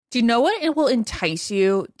Do you know what it will entice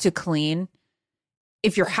you to clean?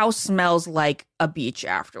 If your house smells like a beach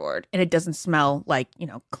afterward and it doesn't smell like,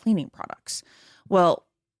 cleaning products. Well,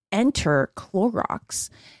 enter Clorox.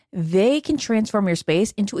 They can transform your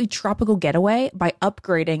space into a tropical getaway by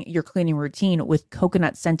upgrading your cleaning routine with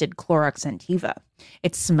coconut-scented Clorox Scentiva.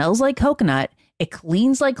 It smells like coconut, it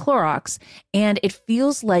cleans like Clorox, and it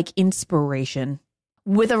feels like inspiration.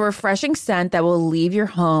 With a refreshing scent that will leave your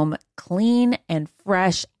home clean and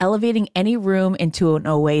fresh, elevating any room into an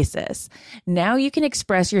oasis. Now you can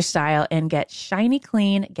express your style and get shiny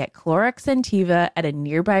clean. Get Clorox Scentiva at a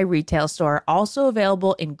nearby retail store, also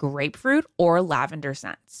available in grapefruit or lavender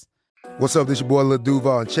scents. What's up, this your boy Lil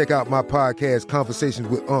Duval, and check out my podcast, Conversations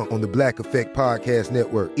with Unc, on the Black Effect Podcast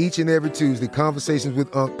Network. Each and every Tuesday, Conversations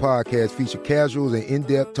with Unc podcast feature casual and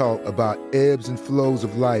in-depth talk about ebbs and flows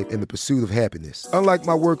of life and the pursuit of happiness. Unlike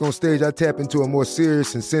my work on stage, I tap into a more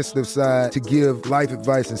serious and sensitive side to give life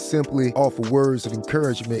advice and simply offer words of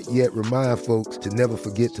encouragement, yet remind folks to never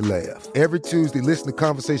forget to laugh. Every Tuesday, listen to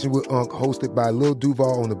Conversation with Unc, hosted by Lil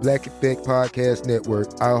Duval on the Black Effect Podcast Network,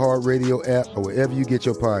 iHeartRadio app, or wherever you get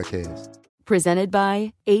your podcasts. Presented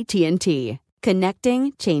by AT&T.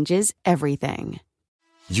 Connecting changes everything.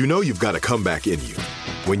 You know you've got a comeback in you.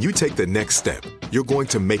 When you take the next step, you're going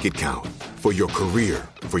to make it count. For your career,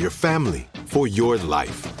 for your family, for your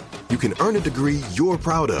life. You can earn a degree you're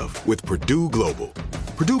proud of with Purdue Global.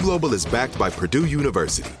 Purdue Global is backed by Purdue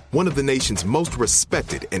University, one of the nation's most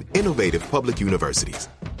respected and innovative public universities.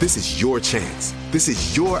 This is your chance. This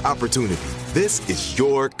is your opportunity. This is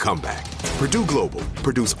your comeback. Purdue Global,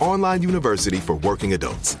 Purdue's online university for working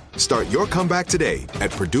adults. Start your comeback today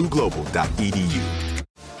at purdueglobal.edu.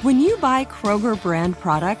 When you buy Kroger brand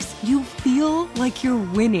products, you feel like you're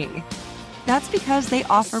winning. That's because they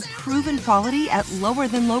offer proven quality at lower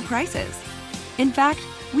than low prices. In fact,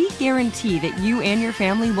 we guarantee that you and your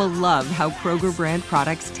family will love how Kroger brand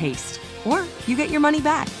products taste, or you get your money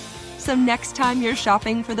back. So next time you're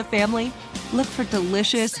shopping for the family, look for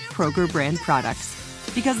delicious Kroger brand products,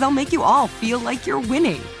 because they'll make you all feel like you're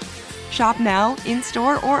winning. Shop now,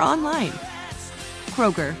 in-store, or online.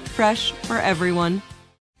 Kroger, fresh for everyone.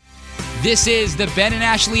 This is the Ben and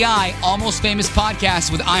Ashley I Almost Famous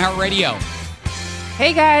podcast with iHeartRadio.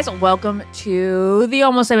 Hey guys, welcome to the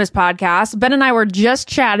Almost Famous podcast. Ben and I were just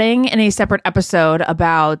chatting in a separate episode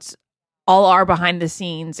about all our behind the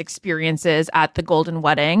scenes experiences at the Golden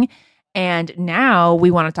Wedding. And now we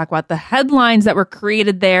want to talk about the headlines that were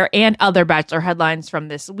created there and other Bachelor headlines from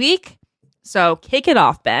this week. So kick it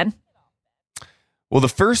off, Ben. Well, the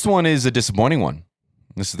first one is a disappointing one.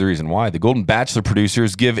 This is the reason why. The Golden Bachelor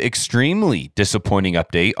producers give extremely disappointing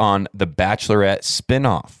update on the Bachelorette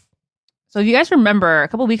spinoff. So if you guys remember, a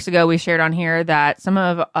couple weeks ago, we shared on here that some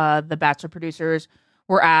of the Bachelor producers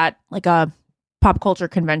were at like a pop culture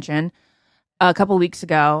convention a couple weeks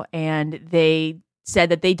ago, and they said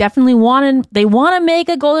that they definitely want to make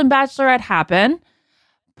a Golden Bachelorette happen.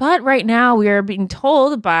 But right now we are being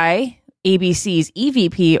told by ABC's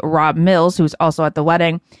EVP, Rob Mills, who's also at the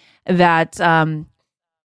wedding, that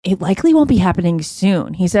it likely won't be happening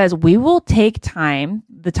soon. He says, we will take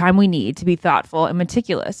the time we need to be thoughtful and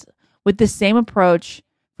meticulous with the same approach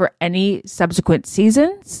for any subsequent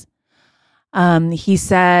seasons. He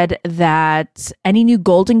said that any new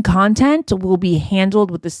golden content will be handled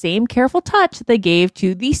with the same careful touch that they gave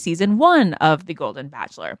to the season 1 of The Golden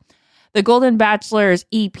Bachelor. The Golden Bachelor's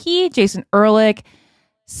EP, Jason Ehrlich,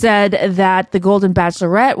 said that The Golden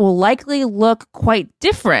Bachelorette will likely look quite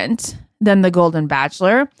different than The Golden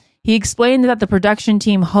Bachelor. He explained that the production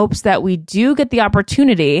team hopes that we do get the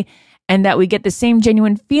opportunity and that we get the same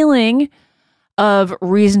genuine feeling of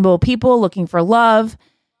reasonable people looking for love.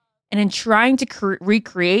 And in trying to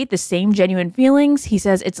recreate the same genuine feelings, he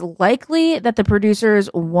says it's likely that the producers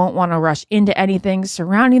won't want to rush into anything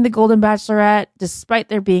surrounding the Golden Bachelorette, despite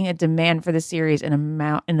there being a demand for the series and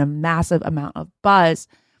a massive amount of buzz.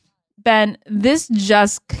 Ben, this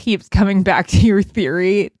just keeps coming back to your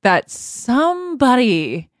theory that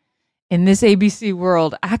somebody in this ABC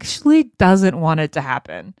world actually doesn't want it to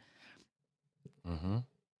happen. Mm-hmm.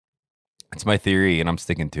 It's my theory, and I'm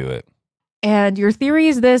sticking to it. And your theory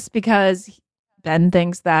is this because Ben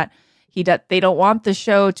thinks that they don't want the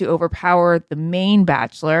show to overpower the main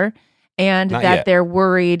Bachelor, and they're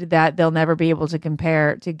worried that they'll never be able to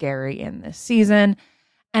compare to Gary in this season.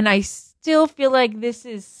 And I still feel like this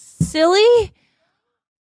is silly,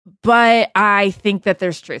 but I think that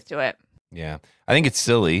there's truth to it. Yeah, I think it's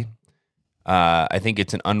silly. I think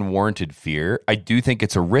it's an unwarranted fear. I do think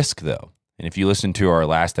it's a risk, though. And if you listen to our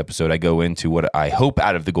last episode, I go into what I hope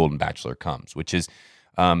out of the Golden Bachelor comes, which is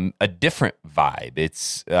a different vibe.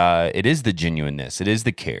 It is the genuineness, it is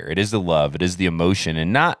the care, it is the love, it is the emotion,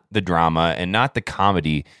 and not the drama and not the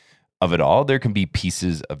comedy of it all. There can be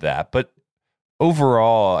pieces of that, but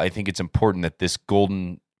overall, I think it's important that this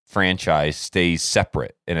Golden franchise stays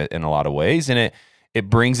separate in a lot of ways, and it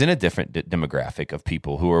brings in a different demographic of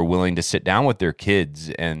people who are willing to sit down with their kids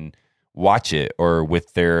and watch it, or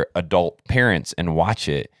with their adult parents and watch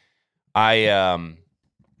it. I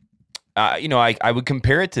would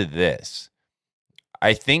compare it to this.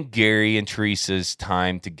 I think Gary and Teresa's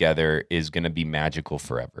time together is going to be magical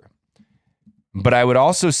forever. But I would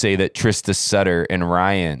also say that Trista Sutter and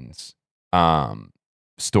Ryan's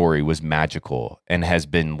story was magical and has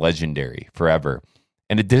been legendary forever.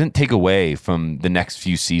 And it didn't take away from the next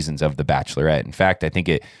few seasons of The Bachelorette. In fact, I think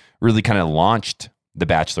it really kind of launched The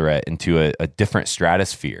Bachelorette into a different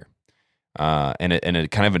stratosphere. And a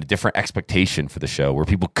kind of a different expectation for the show, where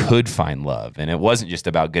people could find love, and it wasn't just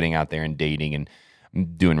about getting out there and dating and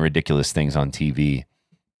doing ridiculous things on TV.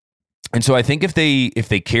 And so I think if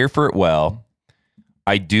they care for it well,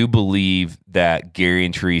 I do believe that Gary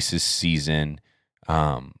and Teresa's season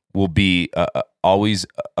will be always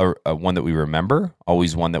a one that we remember,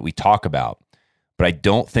 always one that we talk about. But I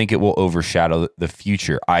don't think it will overshadow the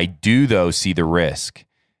future. I do, though, see the risk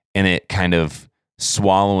in it kind of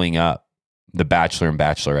swallowing up The Bachelor and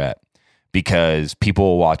Bachelorette, because people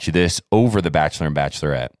will watch this over The Bachelor and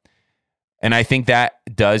Bachelorette. And I think that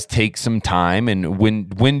does take some time. And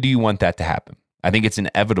when do you want that to happen? I think it's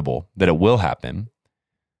inevitable that it will happen.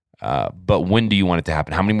 But when do you want it to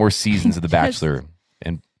happen? How many more seasons of The Bachelor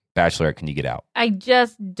and Bachelorette can you get out? I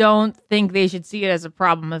just don't think they should see it as a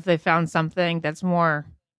problem if they found something that's more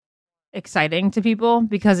exciting to people,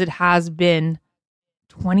 because it has been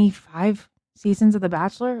 25 seasons of The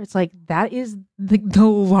Bachelor. It's like, that is the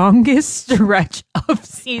longest stretch of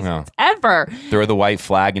seasons ever. Throw the white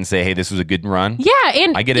flag and say, hey, this was a good run. Yeah,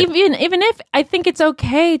 and I get it. Even if I think it's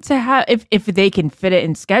okay to have, if they can fit it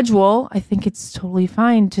in schedule, I think it's totally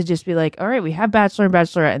fine to just be like, all right, we have Bachelor and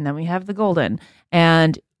Bachelorette, and then we have the Golden.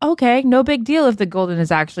 And okay, no big deal if the Golden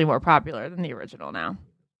is actually more popular than the original now.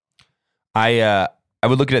 I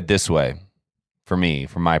would look at it this way. For me,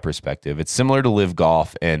 from my perspective, it's similar to Live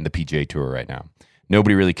Golf and the PGA Tour right now.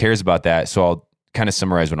 Nobody really cares about that, so I'll kind of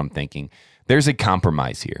summarize what I'm thinking. There's a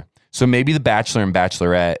compromise here. So maybe The Bachelor and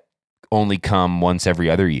Bachelorette only come once every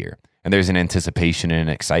other year, and there's an anticipation and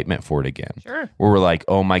an excitement for it again. Sure. Where we're like,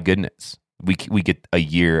 oh my goodness, we get a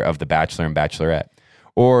year of The Bachelor and Bachelorette.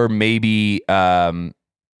 Or maybe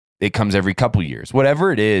it comes every couple years.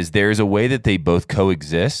 Whatever it is, there's a way that they both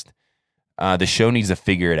coexist. The show needs to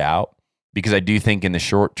figure it out. Because I do think in the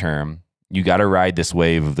short term, you got to ride this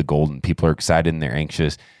wave of the Golden. People are excited and they're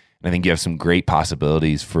anxious. And I think you have some great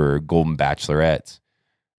possibilities for Golden Bachelorettes.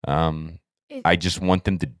 I just want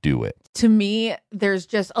them to do it. To me, there's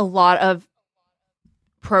just a lot of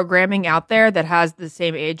programming out there that has the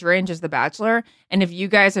same age range as The Bachelor. And if you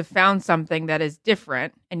guys have found something that is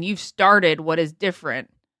different, and you've started what is different,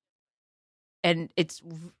 and it's,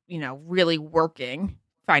 really working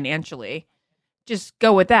financially, just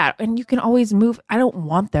go with that. And you can always move. I don't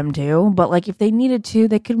want them to, but like if they needed to,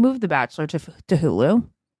 they could move The Bachelor to Hulu.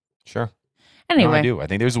 Sure. Anyway. No, I do. I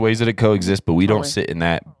think there's ways that it coexists, but we don't sit in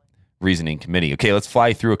that reasoning committee. Okay, let's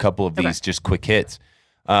fly through a couple of these just quick hits.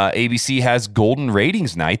 ABC has Golden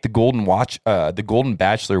Ratings Night. The Golden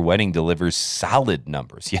Bachelor wedding delivers solid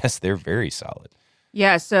numbers. Yes, they're very solid.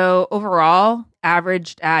 Yeah, so overall,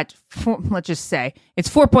 averaged at, let's just say, it's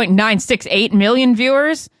 4.968 million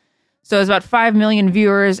viewers. So it's about 5 million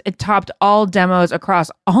viewers. It topped all demos across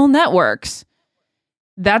all networks.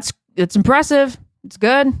 It's impressive. It's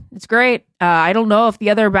good. It's great. I don't know if the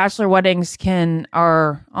other Bachelor weddings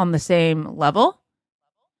are on the same level.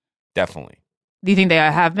 Definitely. Do you think they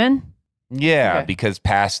have been? Yeah, Okay. because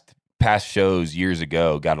past shows years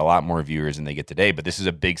ago got a lot more viewers than they get today. But this is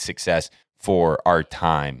a big success for our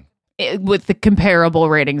time. With the comparable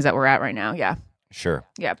ratings that we're at right now. Yeah. Sure.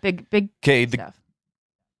 Yeah. Big stuff.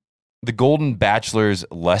 The Golden Bachelor's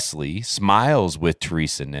Leslie smiles with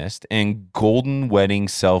Teresa Nist, and Golden Wedding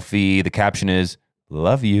Selfie. The caption is,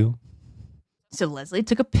 love you. So Leslie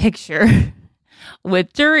took a picture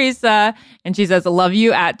with Teresa, and she says, love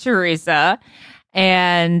you at Teresa.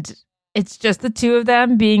 And it's just the two of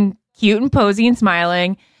them being cute and posy and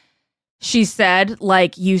smiling. She said,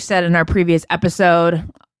 like you said in our previous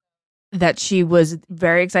episode, that she was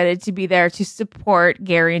very excited to be there to support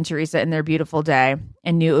Gary and Teresa in their beautiful day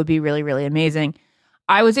and knew it would be really, really amazing.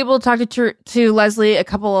 I was able to talk to Leslie a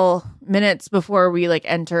couple minutes before we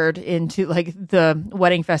entered into the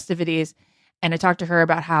wedding festivities. And I talked to her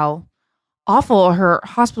about how awful her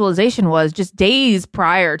hospitalization was just days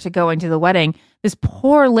prior to going to the wedding. This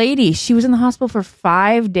poor lady, she was in the hospital for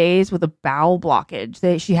 5 days with a bowel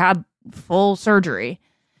blockage. She had full surgery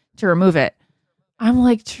to remove it. I'm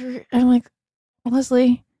like,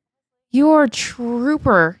 Leslie, you're a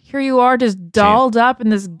trooper. Here you are, just dolled up in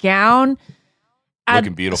this gown at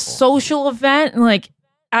looking beautiful. a social event, and like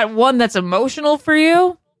at one that's emotional for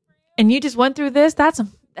you, and you just went through this. That's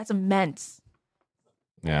immense.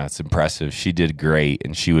 Yeah, it's impressive. She did great,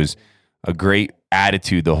 and she was a great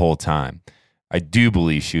attitude the whole time. I do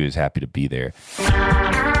believe she was happy to be there.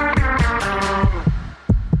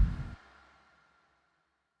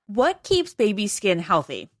 What keeps baby skin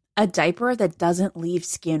healthy? A diaper that doesn't leave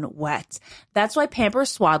skin wet. That's why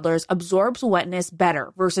Pampers Swaddlers absorbs wetness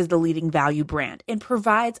better versus the leading value brand and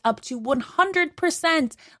provides up to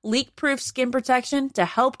 100% leak-proof skin protection to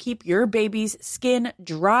help keep your baby's skin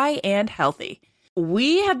dry and healthy.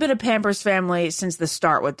 We have been a Pampers family since the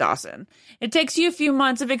start with Dawson. It takes you a few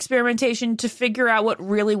months of experimentation to figure out what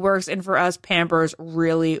really works, and for us, Pampers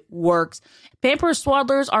really works. Pampers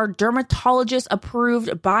Swaddlers are dermatologist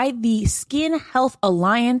approved by the Skin Health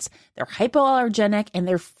Alliance. They're hypoallergenic and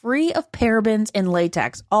they're free of parabens and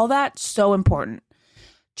latex. All that so important.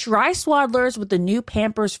 Try Swaddlers with the new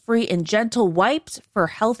Pampers Free and Gentle wipes for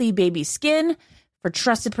healthy baby skin. For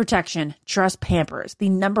trusted protection, trust Pampers, the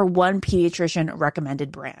 #1 pediatrician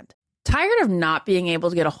recommended brand. Tired of not being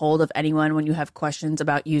able to get a hold of anyone when you have questions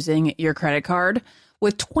about using your credit card?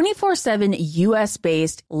 With 24/7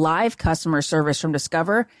 US-based live customer service from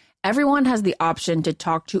Discover, everyone has the option to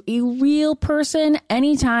talk to a real person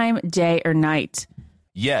anytime, day or night.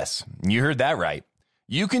 Yes, you heard that right.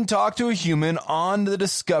 You can talk to a human on the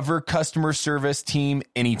Discover customer service team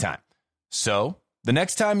anytime. So, the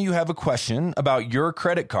next time you have a question about your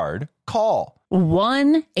credit card, call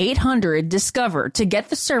 1-800-DISCOVER to get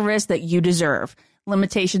the service that you deserve.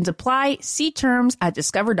 Limitations apply. See terms at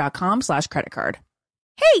discover.com/creditcard.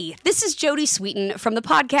 Hey, this is Jodie Sweetin from the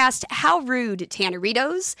podcast How Rude,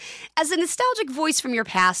 Tanneritos. As a nostalgic voice from your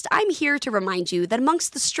past, I'm here to remind you that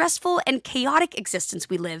amongst the stressful and chaotic existence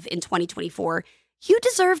we live in 2024, you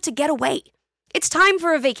deserve to get away. It's time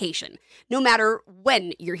for a vacation, no matter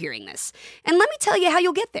when you're hearing this. And let me tell you how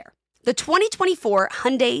you'll get there. The 2024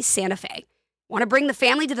 Hyundai Santa Fe. Want to bring the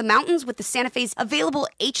family to the mountains with the Santa Fe's available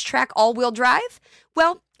H-Track all-wheel drive?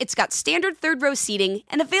 Well, it's got standard third-row seating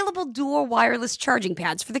and available dual wireless charging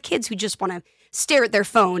pads for the kids who just want to stare at their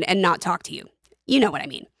phone and not talk to you. You know what I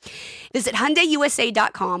mean. Visit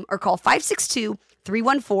HyundaiUSA.com or call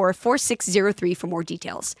 562-314-4603 for more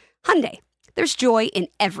details. Hyundai, there's joy in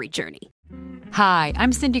every journey. Hi,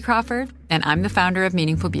 I'm Cindy Crawford, and I'm the founder of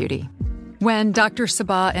Meaningful Beauty. When Dr.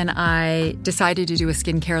 Sabah and I decided to do a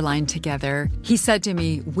skincare line together, he said to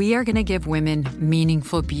me, we are going to give women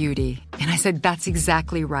meaningful beauty. And I said, that's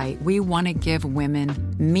exactly right. We want to give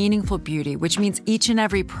women meaningful beauty, which means each and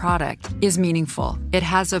every product is meaningful. It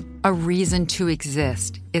has a reason to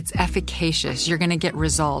exist. It's efficacious. You're going to get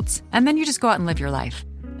results. And then you just go out and live your life.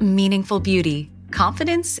 Meaningful Beauty.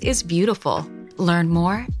 Confidence is beautiful. Learn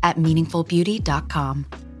more at meaningfulbeauty.com.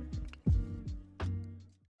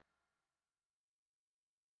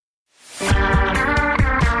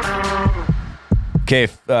 Okay,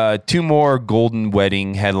 two more Golden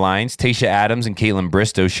Wedding headlines. Tayshia Adams and Caitlin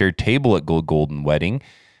Bristow shared table at Golden Wedding.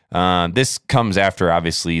 This comes after,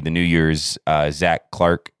 obviously, the New Year's Zach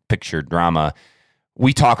Clark picture drama.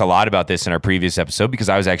 We talk a lot about this in our previous episode because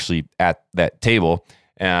I was actually at that table.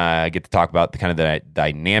 I get to talk about the kind of the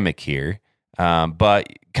dynamic here. But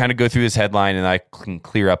kind of go through this headline and I can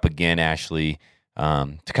clear up again, Ashley,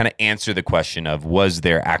 to kind of answer the question of, was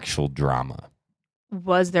there actual drama?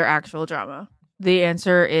 Was there actual drama? The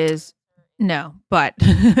answer is no, but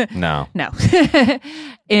No.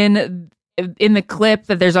 In the clip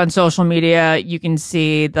that there's on social media, you can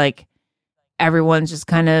see like everyone's just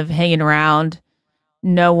kind of hanging around.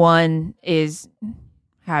 No one is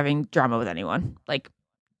having drama with anyone. Like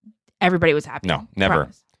everybody was happy. No, never.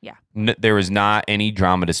 Promise. Yeah. There was not any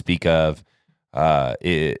drama to speak of.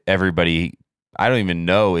 Everybody, I don't even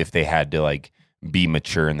know if they had to like be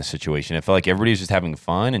mature in the situation. It felt like everybody was just having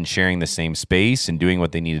fun and sharing the same space and doing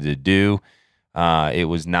what they needed to do. It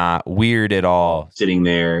was not weird at all. Sitting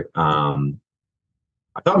there, I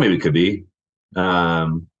thought maybe it could be.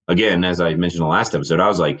 Again, as I mentioned in the last episode, I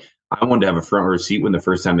was like, I wanted to have a front row seat when the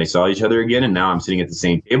first time they saw each other again, and now I'm sitting at the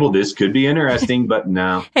same table. This could be interesting, but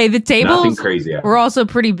no. Hey, the tables nothing crazy were also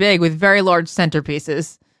pretty big with very large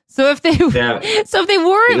centerpieces. So if they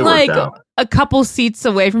weren't like a couple seats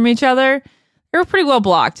away from each other, they were pretty well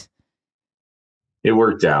blocked. It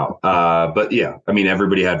worked out. But yeah, I mean,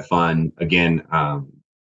 everybody had fun. Again,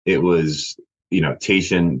 it was,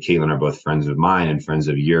 Tasha and Caitlin are both friends of mine and friends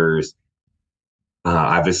of yours.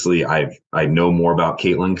 Obviously, I know more about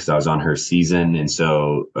Caitlin because I was on her season, and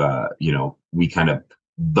so we kind of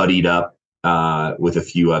buddied up with a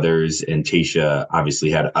few others, and Tasha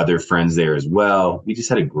obviously had other friends there as well. We just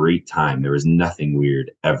had a great time. There was nothing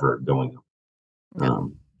weird ever going on.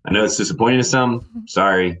 No. I know it's disappointing to some.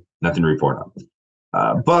 Sorry, nothing to report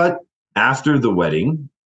on. But after the wedding,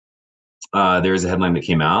 there's a headline that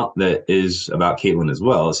came out that is about Caitlin as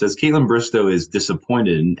well. It says Caitlin Bristowe is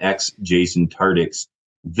disappointed in ex-Jason Tartick's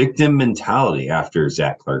victim mentality after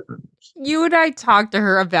Zach Clark rumors. You and I talked to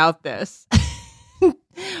her about this.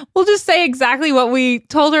 We'll just say exactly what we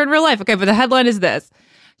told her in real life. Okay, but the headline is this.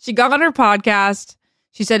 She got on her podcast.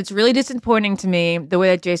 She said, it's really disappointing to me the way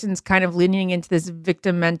that Jason's kind of leaning into this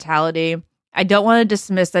victim mentality. I don't want to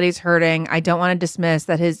dismiss that he's hurting. I don't want to dismiss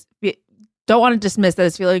that his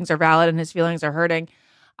feelings are valid and his feelings are hurting.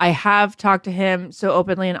 I have talked to him so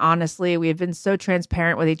openly and honestly. We have been so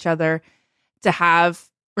transparent with each other to have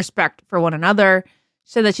respect for one another.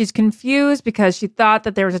 So that she's confused because she thought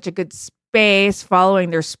that there was such a good space following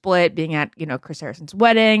their split, being at, Chris Harrison's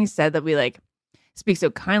wedding, said that we speak so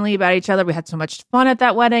kindly about each other. We had so much fun at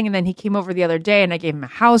that wedding. And then he came over the other day and I gave him a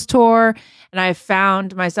house tour. And I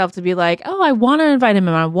found myself to be like, oh, I want to invite him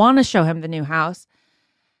and I want to show him the new house.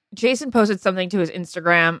 Jason posted something to his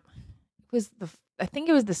Instagram. I think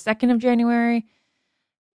it was the 2nd of January.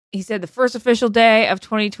 He said the first official day of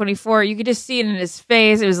 2024. You could just see it in his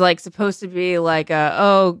face. It was supposed to be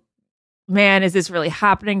oh man, is this really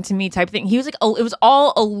happening to me type thing. He was it was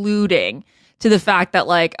all alluding to the fact that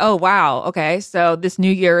oh wow, okay, so this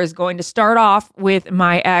new year is going to start off with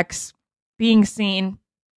my ex being seen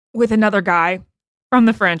with another guy from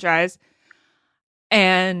the franchise.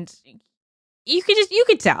 And you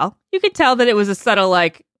could tell that it was a subtle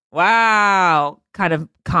wow kind of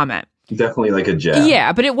comment. Definitely a jab.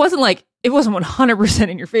 Yeah, but it wasn't 100%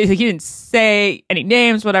 in your face. He didn't say any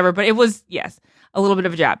names, whatever, but it was, yes, a little bit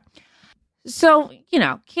of a jab. So,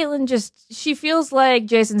 Caitlin she feels like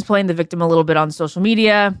Jason's playing the victim a little bit on social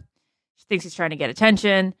media. She thinks he's trying to get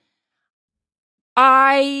attention.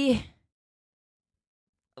 Like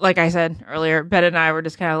I said earlier, Ben and I were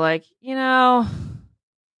just kind of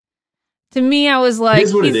to me, I was like, it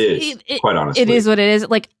is what it is, quite honestly. It is what it is.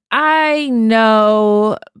 I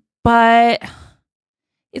know, but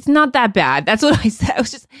it's not that bad. That's what I said. I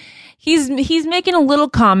was just, he's making a little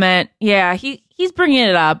comment. Yeah, he's bringing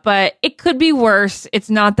it up, but it could be worse. It's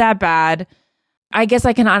not that bad. I guess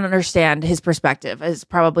I can understand his perspective is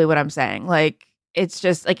probably what I'm saying. It's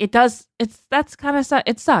just it sucks.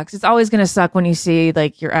 It's always going to suck when you see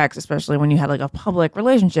your ex, especially when you had a public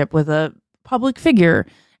relationship with a public figure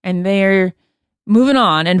and they're moving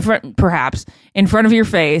on perhaps in front of your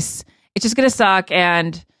face. It's just going to suck.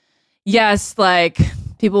 And yes,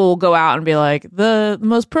 people will go out and be the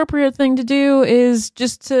most appropriate thing to do is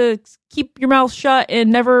just to keep your mouth shut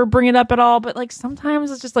and never bring it up at all. But sometimes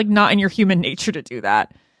it's just not in your human nature to do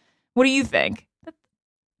that. What do you think?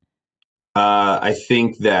 I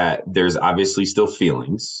think that there's obviously still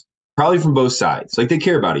feelings, probably from both sides. They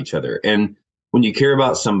care about each other. And when you care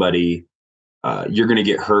about somebody, you're going to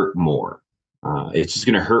get hurt more. It's just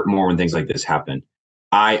going to hurt more when things like this happen.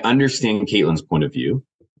 I understand Caitlin's point of view,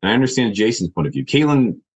 and I understand Jason's point of view.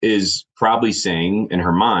 Caitlin is probably saying in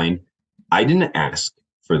her mind, I didn't ask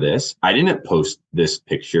for this. I didn't post this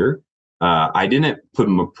picture. I didn't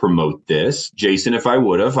promote this. Jason, if I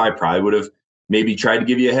would have, I probably would have maybe tried to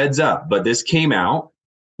give you a heads up. But this came out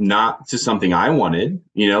not to something I wanted,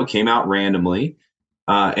 came out randomly.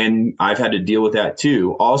 And I've had to deal with that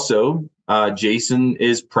too. Also, Jason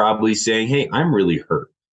is probably saying, hey, I'm really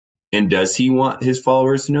hurt. And does he want his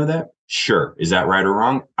followers to know that? Sure. Is that right or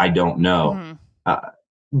wrong? I don't know. Mm-hmm.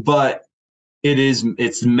 But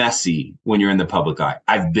it's messy when you're in the public eye.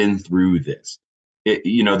 I've been through this.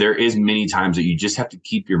 There is many times that you just have to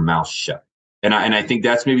keep your mouth shut. And I think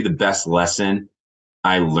that's maybe the best lesson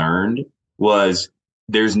I learned was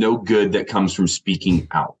there's no good that comes from speaking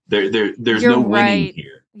out. There's you're no right. winning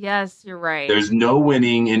here. Yes, you're right. There's no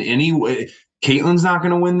winning in any way. Caitlin's not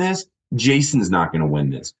going to win this. Jason's not going to win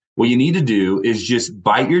this. What you need to do is just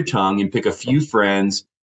bite your tongue and pick a few friends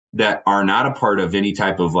that are not a part of any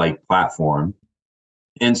type of platform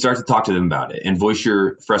and start to talk to them about it and voice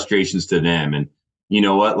your frustrations to them. And you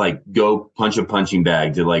know what, go punch a punching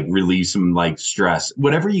bag to relieve some stress,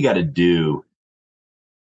 whatever you got to do.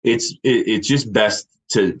 It's just best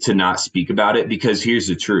to not speak about it, because here's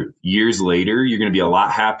the truth. Years later, you're going to be a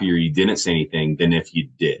lot happier you didn't say anything than if you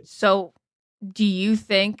did. So do you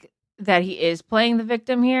think that he is playing the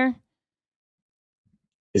victim here?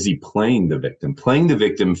 is he playing the victim? Playing the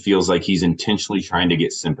victim feels like he's intentionally trying to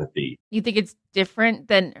get sympathy. You think it's different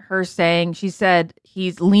than her saying, she said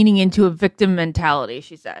he's leaning into a victim mentality,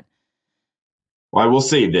 she said. Well, I will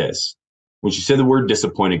say this. When she said the word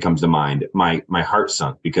disappointed comes to mind, my heart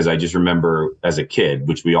sunk, because I just remember as a kid,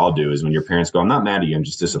 which we all do, is when your parents go, I'm not mad at you, I'm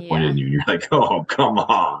just disappointed in you. And you're like, oh, come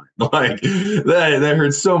on. Like that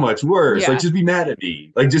hurts so much worse. Like, just be mad at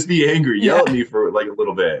me. Like, just be angry. Yell at me for like a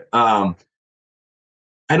little bit. I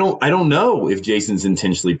don't know if Jason's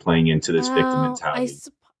intentionally playing into this victim mentality.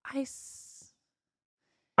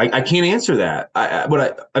 I can't answer that.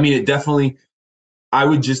 I mean, it definitely, I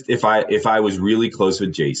would just, if I was really close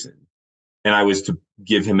with Jason and I was to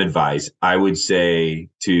give him advice, I would say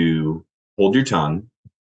to hold your tongue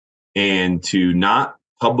and to not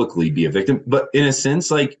publicly be a victim. But in a sense,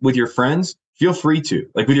 like with your friends, feel free to.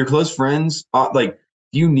 Like with your close friends, like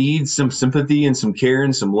you need some sympathy and some care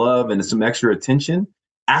and some love and some extra attention,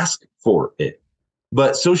 ask for it.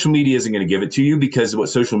 But social media isn't going to give it to you, because what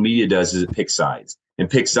social media does is it picks sides. And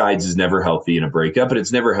pick sides is never healthy in a breakup, but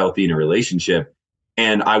it's never healthy in a relationship.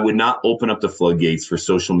 And I would not open up the floodgates for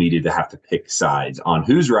social media to have to pick sides on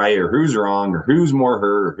who's right or who's wrong or who's more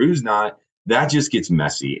hurt or who's not. That just gets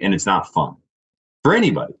messy and it's not fun for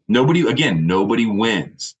anybody. Nobody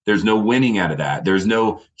wins. There's no winning out of that. There's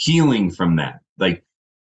no healing from that. Like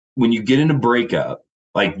when you get in a breakup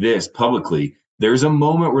like this publicly, there's a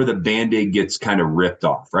moment where the Band-Aid gets kind of ripped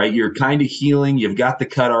off, right? You're kind of healing. You've got the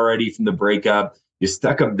cut already from the breakup. You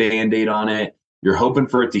stuck a Band-Aid on it. You're hoping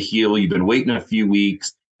for it to heal. You've been waiting a few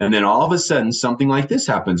weeks. And then all of a sudden, something like this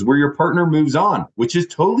happens where your partner moves on, which is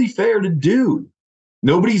totally fair to do.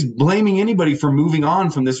 Nobody's blaming anybody for moving on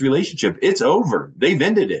from this relationship. It's over. They've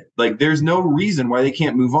ended it. Like there's no reason why they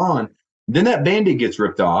can't move on. Then that Band-Aid gets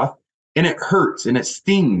ripped off and it hurts and it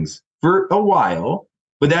stings for a while.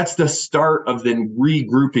 But that's the start of then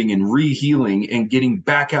regrouping and rehealing and getting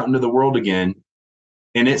back out into the world again.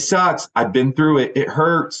 And it sucks. I've been through it. It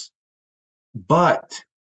hurts. But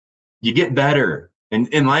you get better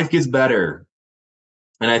and life gets better.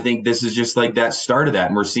 And I think this is just like that start of that.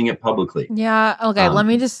 And we're seeing it publicly. Yeah. Okay. Let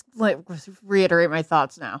me just reiterate my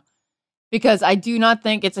thoughts now, because I do not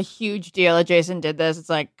think it's a huge deal that Jason did this. It's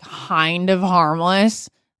like kind of harmless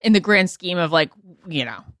in the grand scheme of like, you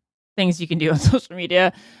know, things you can do on social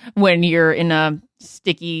media when you're in a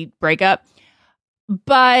sticky breakup.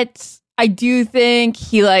 But I do think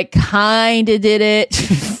he like kind of did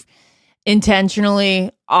it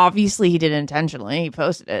intentionally. Obviously he did it intentionally. He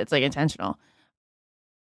posted it. It's like intentional.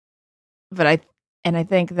 But I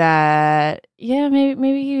think that, yeah,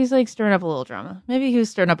 maybe he was like stirring up a little drama. Maybe he was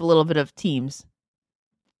stirring up a little bit of teams.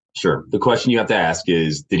 Sure. The question you have to ask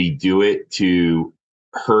is, did he do it to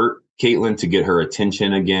hurt Caitlyn, to get her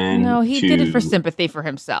attention again? No, he did it for sympathy for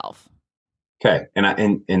himself. Okay.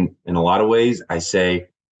 And in a lot of ways I say,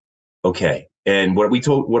 okay. And what I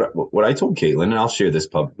told Caitlyn, and I'll share this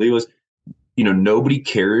publicly, was, you know, nobody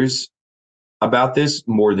cares about this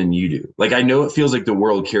more than you do. Like, I know it feels like the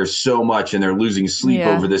world cares so much and they're losing sleep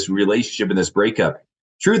over this relationship and this breakup.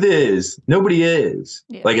 Truth is, nobody is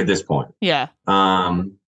like at this point. Yeah.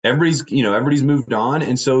 Everybody's moved on.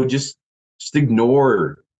 And so just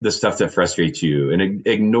ignore the stuff that frustrates you and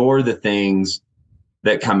ignore the things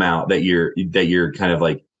that come out that you're kind of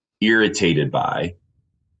like irritated by,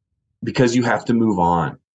 because you have to move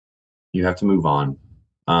on. You have to move on.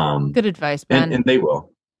 Good advice, Ben. And they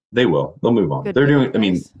will. They'll move on. They're doing. Advice. I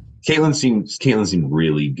mean, Caitlyn seemed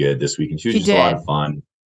really good this weekend. She was just a lot of fun.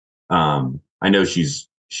 I know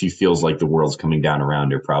she feels like the world's coming down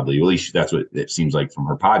around her. Probably, at least that's what it seems like from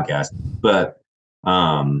her podcast. But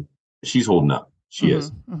she's holding up. She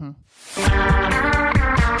is. Mm-hmm.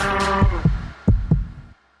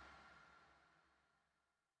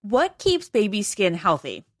 What keeps baby skin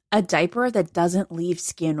healthy? A diaper that doesn't leave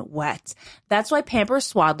skin wet. That's why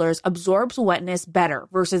Pampers Swaddlers absorbs wetness better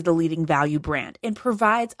versus the leading value brand and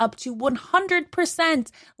provides up to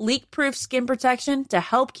 100% leak-proof skin protection to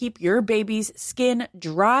help keep your baby's skin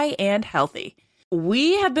dry and healthy.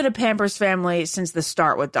 We have been a Pampers family since the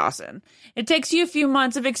start with Dawson. It takes you a few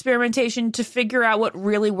months of experimentation to figure out what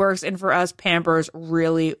really works, and for us, Pampers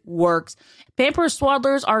really works. Pampers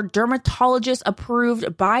Swaddlers are dermatologist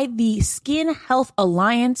approved by the Skin Health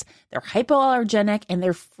Alliance. They're hypoallergenic and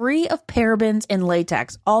they're free of parabens and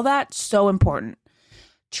latex. All that so important.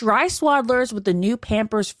 Try Swaddlers with the new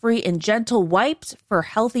Pampers Free and Gentle wipes for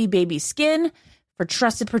healthy baby skin. For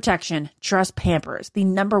trusted protection, trust Pampers, the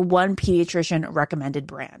 #1 pediatrician recommended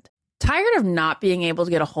brand. Tired of not being able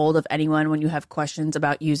to get a hold of anyone when you have questions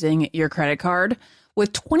about using your credit card?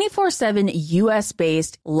 With 24/7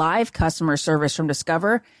 US-based live customer service from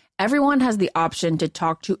Discover, everyone has the option to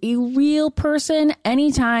talk to a real person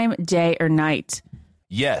anytime, day or night.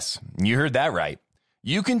 Yes, you heard that right.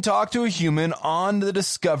 You can talk to a human on the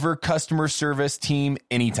Discover customer service team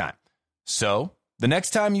anytime. So, the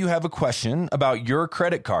next time you have a question about your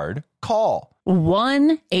credit card, call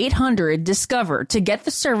 1-800-DISCOVER to get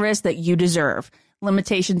the service that you deserve.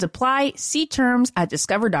 Limitations apply. See terms at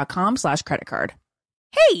discover.com/creditcard.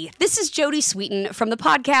 Hey, this is Jodie Sweetin from the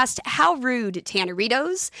podcast How Rude,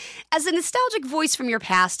 Tanneritos. As a nostalgic voice from your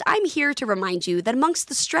past, I'm here to remind you that amongst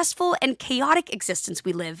the stressful and chaotic existence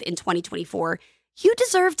we live in 2024, you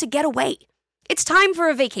deserve to get away. It's time for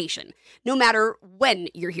a vacation, no matter when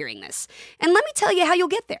you're hearing this. And let me tell you how you'll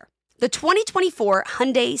get there. The 2024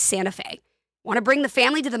 Hyundai Santa Fe. Want to bring the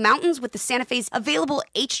family to the mountains with the Santa Fe's available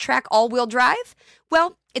H-Track all-wheel drive?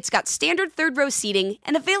 Well, it's got standard third-row seating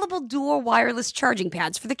and available dual wireless charging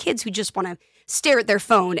pads for the kids who just want to stare at their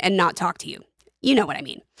phone and not talk to you. You know what I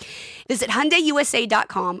mean. Visit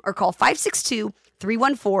HyundaiUSA.com or call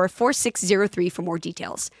 562-314-4603 for more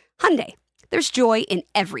details. Hyundai, there's joy in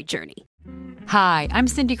every journey. Hi, I'm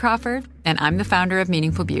Cindy Crawford, and I'm the founder of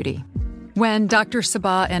Meaningful Beauty. When Dr.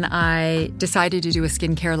 Sabah and I decided to do a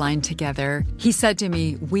skincare line together, he said to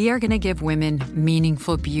me, we are going to give women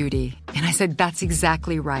meaningful beauty. And I said, that's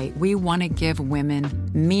exactly right. We want to give women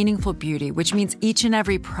meaningful beauty, which means each and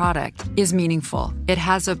every product is meaningful. It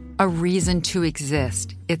has a reason to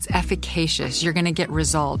exist. It's efficacious. You're going to get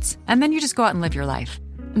results. And then you just go out and live your life.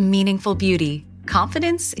 Meaningful Beauty.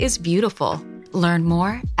 Confidence is beautiful. Learn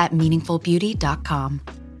more at meaningfulbeauty.com.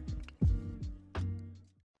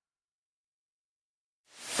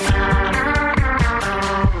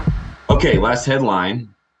 Okay, last headline.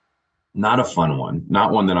 Not a fun one.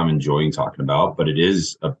 Not one that I'm enjoying talking about, but it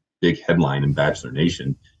is a big headline in Bachelor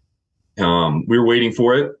Nation. We were waiting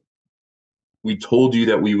for it. We told you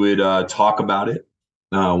that we would talk about it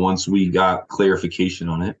once we got clarification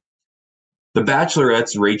on it. The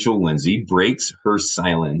Bachelorette's Rachel Lindsay breaks her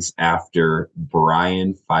silence after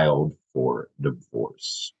Brian filed for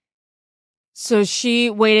divorce. So she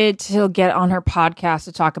waited till get on her podcast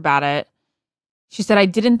to talk about it. She said, I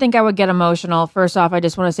didn't think I would get emotional. First off, I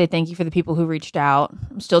just want to say thank you for the people who reached out.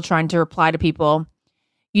 I'm still trying to reply to people.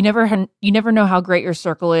 You never know how great your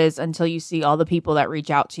circle is until you see all the people that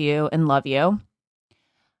reach out to you and love you.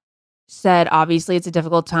 Said, obviously, it's a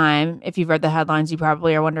difficult time. If you've read the headlines, you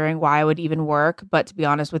probably are wondering why I would even work. But to be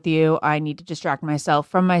honest with you, I need to distract myself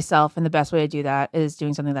from myself. And the best way to do that is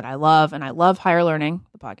doing something that I love. And I love Higher Learning,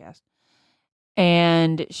 the podcast.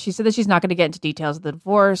 And she said that she's not going to get into details of the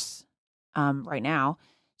divorce right now.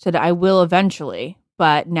 Said, I will eventually,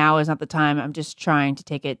 but now is not the time. I'm just trying to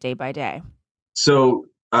take it day by day. So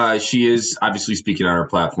she is obviously speaking on her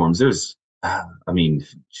platforms. There's,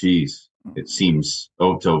 geez, it seems to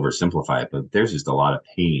oversimplify it, but there's just a lot of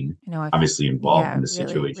pain obviously involved in this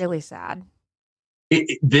situation. Really sad.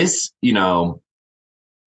 This,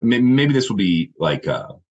 maybe this will be like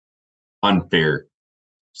a unfair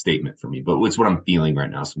statement for me, but it's what I'm feeling right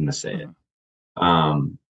now, so I'm going to say it.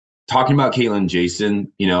 Talking about Caitlyn and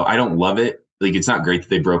Jason, I don't love it. Like, it's not great that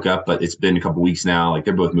they broke up, but it's been a couple weeks now. Like,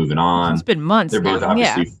 they're both moving on. It's been months. They're both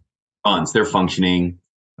obviously months. They're functioning.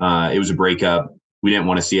 It was a breakup. We didn't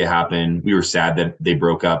want to see it happen. We were sad that they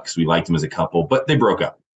broke up because we liked them as a couple, but they broke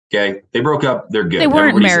up. Okay. They broke up. They're good. They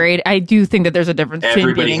weren't married. I do think that there's a difference.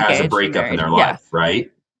 Everybody has a breakup in their life, right?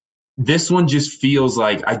 This one just feels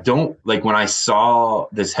like when I saw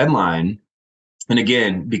this headline, and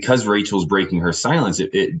again, because Rachel's breaking her silence,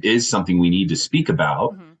 it is something we need to speak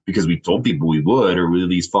about because we told people we would, or we at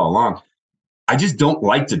least follow along. I just don't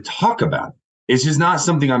like to talk about it. It's just not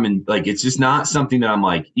something it's just not something that I'm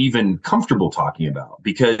like even comfortable talking about,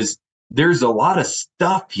 because there's a lot of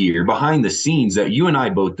stuff here behind the scenes that you and I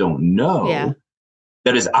both don't know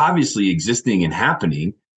that is obviously existing and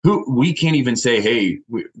happening. We can't even say, hey,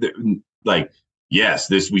 yes,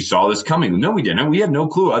 we saw this coming. No, we didn't. We have no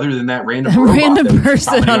clue other than that random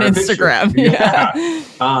person on Instagram.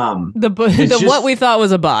 What we thought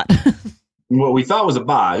was a bot. What we thought was a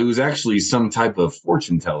bot, who was actually some type of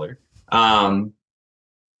fortune teller. So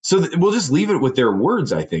we'll just leave it with their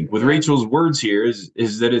words. I think with Rachel's words here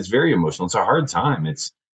is that it's very emotional. It's a hard time.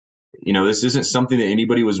 It's, this isn't something that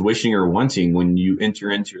anybody was wishing or wanting when you enter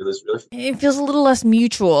into this relationship. It feels a little less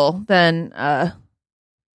mutual than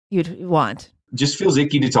you'd want. Just feels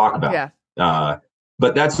icky to talk about. Yeah.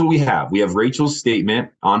 But that's what we have. We have Rachel's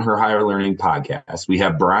statement on her Higher Learning podcast. We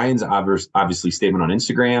have Brian's obviously statement on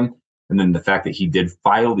Instagram. And then the fact that he did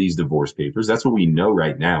file these divorce papers. That's what we know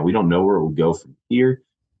right now. We don't know where it will go from here.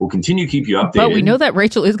 We'll continue to keep you updated. But we know that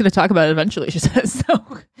Rachel is going to talk about it eventually, she says. So.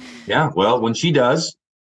 Yeah, well, when she does,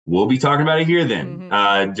 we'll be talking about it here then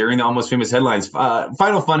during the Almost Famous headlines.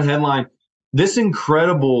 Final fun headline. This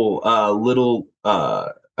incredible little,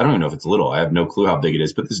 I don't even know if it's little. I have no clue how big it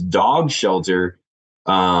is, but this dog shelter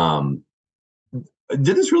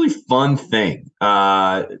did this really fun thing.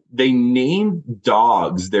 They named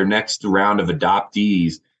dogs their next round of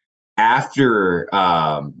adoptees after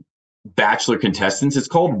Bachelor contestants. It's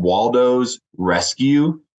called Waldo's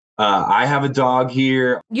Rescue. I have a dog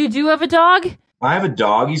here. You do have a dog? I have a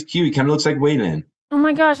dog. He's cute. He kind of looks like Waylon. Oh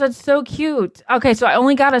my gosh, that's so cute. Okay, so I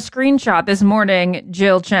only got a screenshot this morning.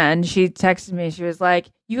 Jill Chen, she texted me. She was like,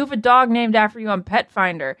 you have a dog named after you on Pet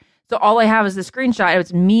Finder. So all I have is the screenshot. It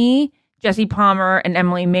was me, Jesse Palmer, and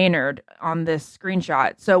Emily Maynard on this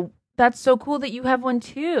screenshot. So that's so cool that you have one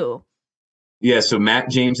too. Yeah, so Matt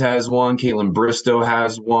James has one. Caitlin Bristow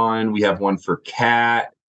has one. We have one for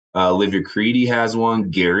Kat. Olivia Creedy has one.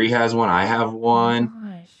 Gary has one. I have one.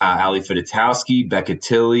 Ali Fedotowsky, Becca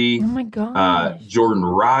Tilley. Oh my gosh. Jordan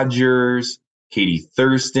Rogers, Katie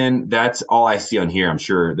Thurston. That's all I see on here. I'm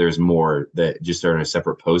sure there's more that just are in a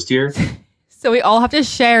separate post here. So we all have to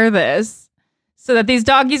share this so that these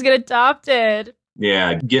doggies get adopted.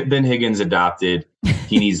 Yeah, get Ben Higgins adopted.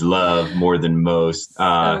 He needs love more than most.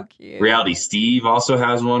 So cute. Reality Steve also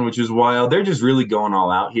has one, which is wild. They're just really going all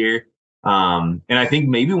out here. And I think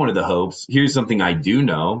maybe one of the hopes, here's something I do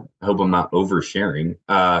know. I hope I'm not oversharing.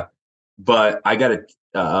 But I got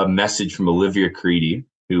a message from Olivia Creedy,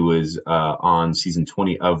 who was on season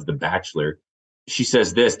 20 of The Bachelor. She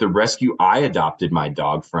says this: the rescue I adopted my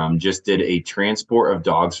dog from just did a transport of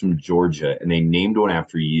dogs from Georgia, and they named one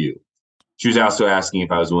after you. She was also asking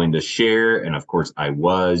if I was willing to share. And of course I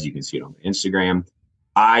was. You can see it on Instagram.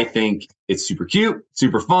 I think it's super cute,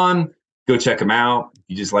 super fun. Go check them out. If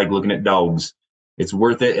you just like looking at dogs, it's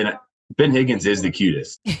worth it. And Ben Higgins is the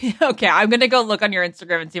cutest. Okay, I'm going to go look on your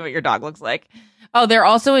Instagram and see what your dog looks like. Oh, they're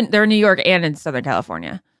in New York and in Southern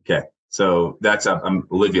California. Okay, so that's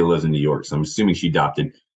Olivia lives in New York, so I'm assuming she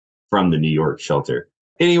adopted from the New York shelter.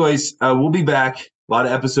 Anyways, we'll be back. A lot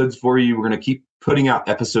of episodes for you. We're going to keep putting out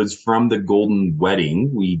episodes from the Golden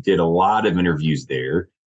Wedding. We did a lot of interviews there,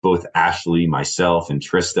 both Ashley, myself, and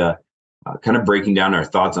Trista, kind of breaking down our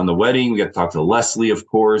thoughts on the wedding. We got to talk to Leslie, of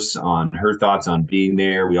course, on her thoughts on being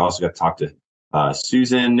there. We also got to talk to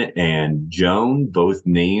Susan and Joan, both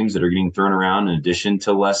names that are getting thrown around in addition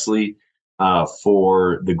to Leslie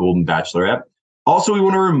for the Golden Bachelorette. Also, we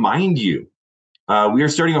want to remind you, we are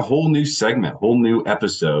starting a whole new segment, whole new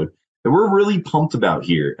episode that we're really pumped about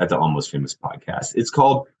here at the Almost Famous podcast. It's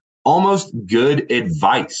called Almost Good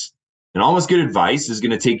Advice. And Almost Good Advice is going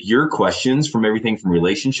to take your questions from everything from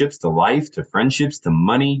relationships to life to friendships to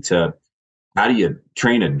money to how do you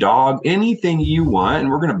train a dog, anything you want. And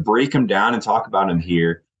we're going to break them down and talk about them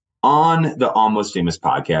here on the Almost Famous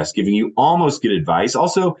podcast, giving you almost good advice.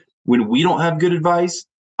 Also, when we don't have good advice,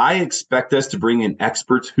 I expect us to bring in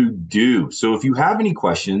experts who do. So if you have any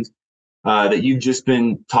questions that you've just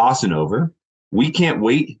been tossing over, we can't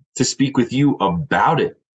wait to speak with you about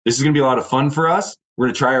it. This is going to be a lot of fun for us. We're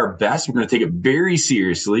going to try our best. We're going to take it very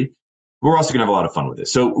seriously. We're also going to have a lot of fun with it.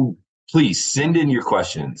 So please send in your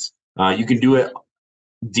questions. You can do it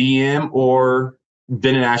DM or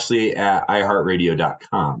Ben and Ashley at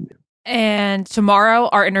iHeartRadio.com. And tomorrow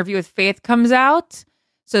our interview with Faith comes out.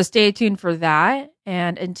 So stay tuned for that.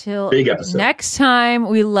 And until big episode next time,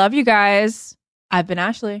 we love you guys. I've been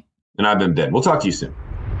Ashley. And I've been Ben. We'll talk to you soon.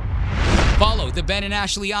 Follow the Ben and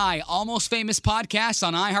Ashley I Almost Famous podcast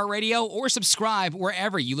on iHeartRadio or subscribe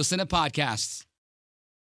wherever you listen to podcasts.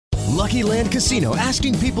 Lucky Land Casino,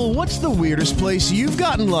 asking people, what's the weirdest place you've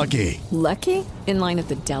gotten lucky? Lucky? In line at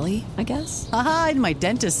the deli, I guess? Aha, in my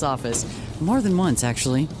dentist's office. More than once,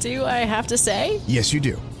 actually. Do I have to say? Yes, you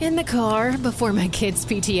do. In the car before my kids'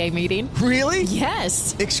 PTA meeting. Really?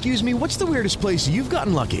 Yes. Excuse me, what's the weirdest place you've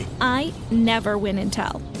gotten lucky? I never win and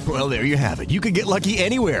tell. Well, there you have it. You can get lucky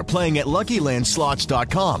anywhere, playing at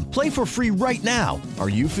LuckyLandSlots.com. Play for free right now. Are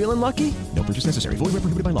you feeling lucky? No purchase necessary. Void where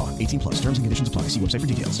prohibited by law. 18+. Terms and conditions apply. See website for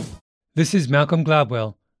details. This is Malcolm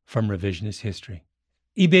Gladwell from Revisionist History.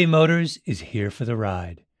 eBay Motors is here for the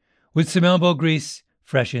ride. With some elbow grease,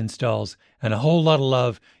 fresh installs, and a whole lot of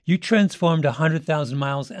love, you transformed 100,000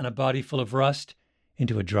 miles and a body full of rust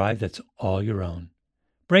into a drive that's all your own.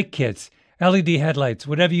 Brake kits, LED headlights,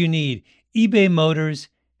 whatever you need, eBay Motors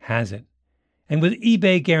has it. And with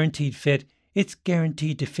eBay Guaranteed Fit, it's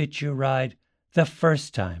guaranteed to fit your ride the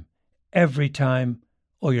first time, every time,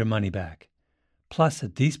 or your money back. Plus,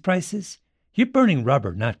 at these prices, you're burning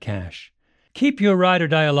rubber, not cash. Keep your ride or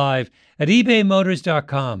die alive at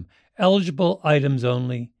ebaymotors.com. Eligible items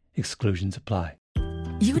only. Exclusions apply.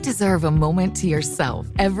 You deserve a moment to yourself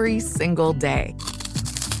every single day.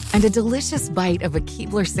 And a delicious bite of a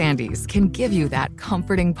Keebler Sandies can give you that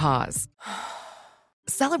comforting pause.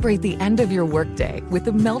 Celebrate the end of your workday with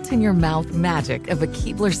the melt-in-your-mouth magic of a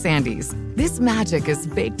Keebler Sandies. This magic is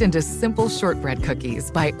baked into simple shortbread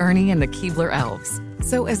cookies by Ernie and the Keebler Elves.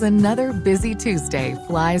 So as another busy Tuesday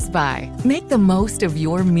flies by, make the most of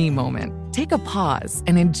your me moment. Take a pause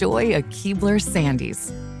and enjoy a Keebler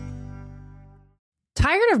Sandies.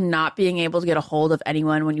 Tired of not being able to get a hold of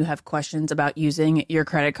anyone when you have questions about using your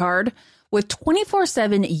credit card? With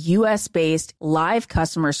 24/7 US-based live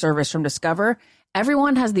customer service from Discover,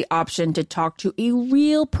 everyone has the option to talk to a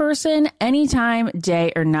real person anytime,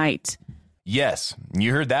 day or night. Yes,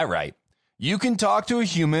 you heard that right. You can talk to a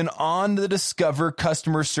human on the Discover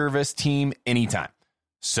customer service team anytime.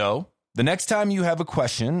 So, the next time you have a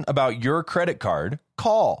question about your credit card,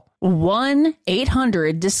 call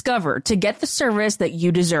 1-800-DISCOVER to get the service that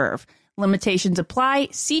you deserve. Limitations apply.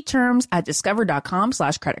 See terms at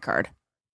discover.com/creditcard.